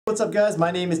What's up guys,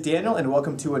 my name is Daniel and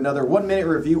welcome to another 1 minute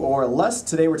review or less.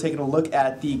 Today we're taking a look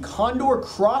at the Condor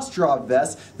Crossdraw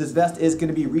vest. This vest is going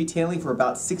to be retailing for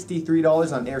about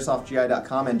 $63 on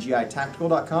airsoftgi.com and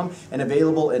gitactical.com and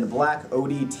available in black,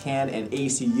 OD, tan, and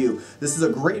ACU. This is a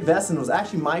great vest and it was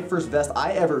actually my first vest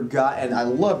I ever got and I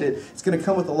loved it. It's going to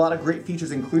come with a lot of great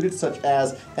features included such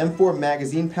as M4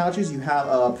 magazine pouches. You have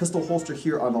a pistol holster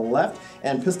here on the left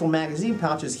and pistol magazine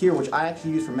pouches here, which I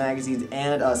actually use for magazines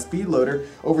and a speed loader.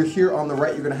 Over here on the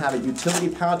right, you're going to have a utility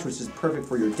pouch, which is perfect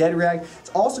for your dead rag. It's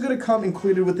also going to come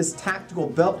included with this tactical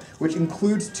belt, which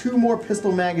includes 2 more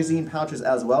pistol magazine pouches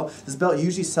as well. This belt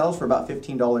usually sells for about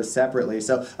 $15 separately.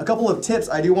 So a couple of tips,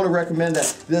 I do want to recommend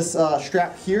that this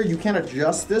strap here, you can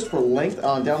adjust this for length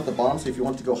down at the bottom, so if you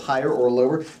want to go higher or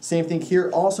lower. Same thing here.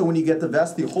 Also, when you get the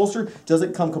vest, the holster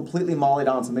doesn't come completely mollied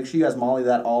on, so make sure you guys molly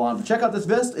that all on. But check out this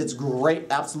vest, it's great,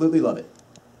 absolutely love it.